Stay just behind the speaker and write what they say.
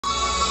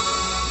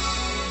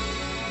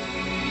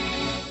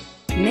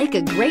Make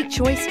a great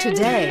choice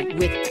today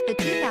with the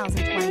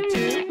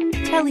 2022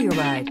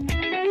 Telluride.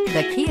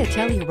 The Kia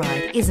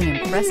Telluride is an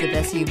impressive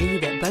SUV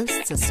that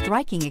boasts a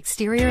striking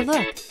exterior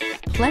look,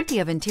 plenty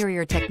of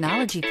interior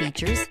technology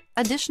features,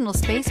 additional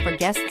space for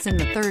guests in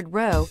the third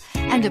row,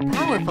 and a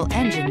powerful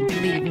engine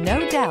leave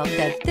no doubt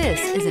that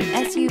this is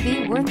an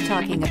SUV worth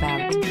talking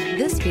about.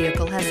 This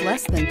vehicle has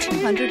less than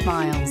 200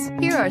 miles.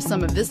 Here are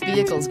some of this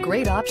vehicle's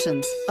great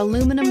options: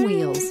 aluminum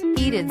wheels,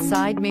 heated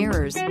side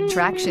mirrors,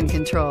 traction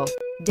control,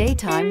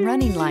 daytime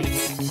running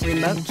lights,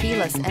 remote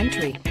keyless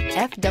entry,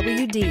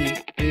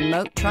 FWD,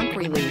 remote trunk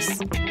release,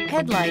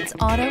 headlights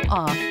auto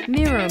off,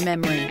 mirror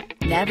memory,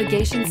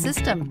 navigation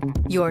system.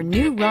 Your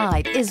new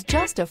ride is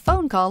just a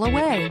phone call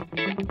away.